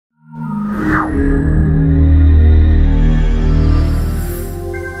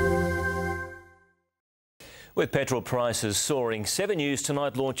With petrol prices soaring, 7 News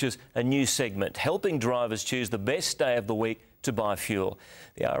tonight launches a new segment helping drivers choose the best day of the week to buy fuel.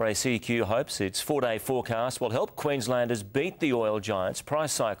 The RACQ hopes its 4-day forecast will help Queenslanders beat the oil giant's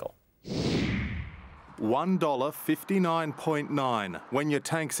price cycle. $1.59.9. When your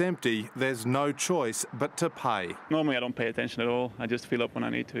tank's empty, there's no choice but to pay. Normally I don't pay attention at all. I just fill up when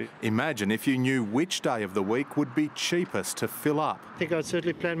I need to. Imagine if you knew which day of the week would be cheapest to fill up. I think I'd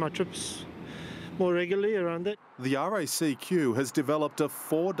certainly plan my trips more regularly around that. The RACQ has developed a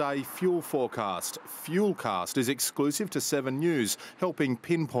 4-day fuel forecast. Fuelcast is exclusive to 7 News, helping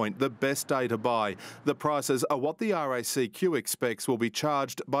pinpoint the best day to buy. The prices are what the RACQ expects will be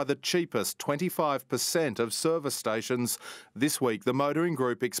charged by the cheapest 25% of service stations. This week, the motoring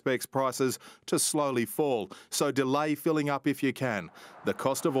group expects prices to slowly fall, so delay filling up if you can. The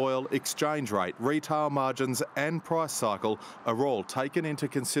cost of oil, exchange rate, retail margins and price cycle are all taken into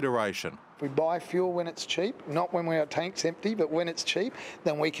consideration. We buy fuel when it's cheap, not when our tank's empty, but when it's cheap,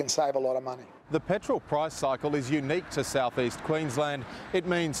 then we can save a lot of money. The petrol price cycle is unique to southeast Queensland. It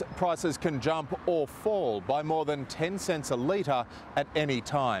means prices can jump or fall by more than 10 cents a litre at any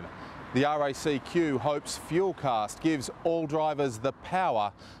time. The RACQ hopes Fuelcast gives all drivers the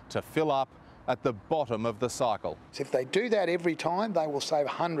power to fill up at the bottom of the cycle. If they do that every time, they will save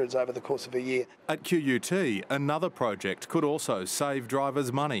hundreds over the course of a year. At QUT, another project could also save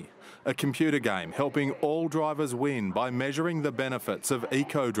drivers money. A computer game helping all drivers win by measuring the benefits of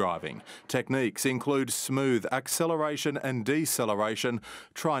eco-driving. Techniques include smooth acceleration and deceleration.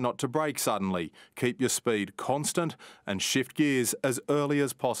 Try not to brake suddenly. Keep your speed constant and shift gears as early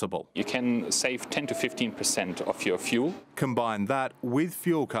as possible. You can save 10 to 15% of your fuel. Combine that with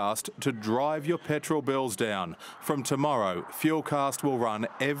Fuelcast to drive your petrol bills down. From tomorrow, Fuelcast will run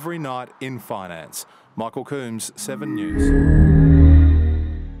every night in finance. Michael Coombs, 7 News.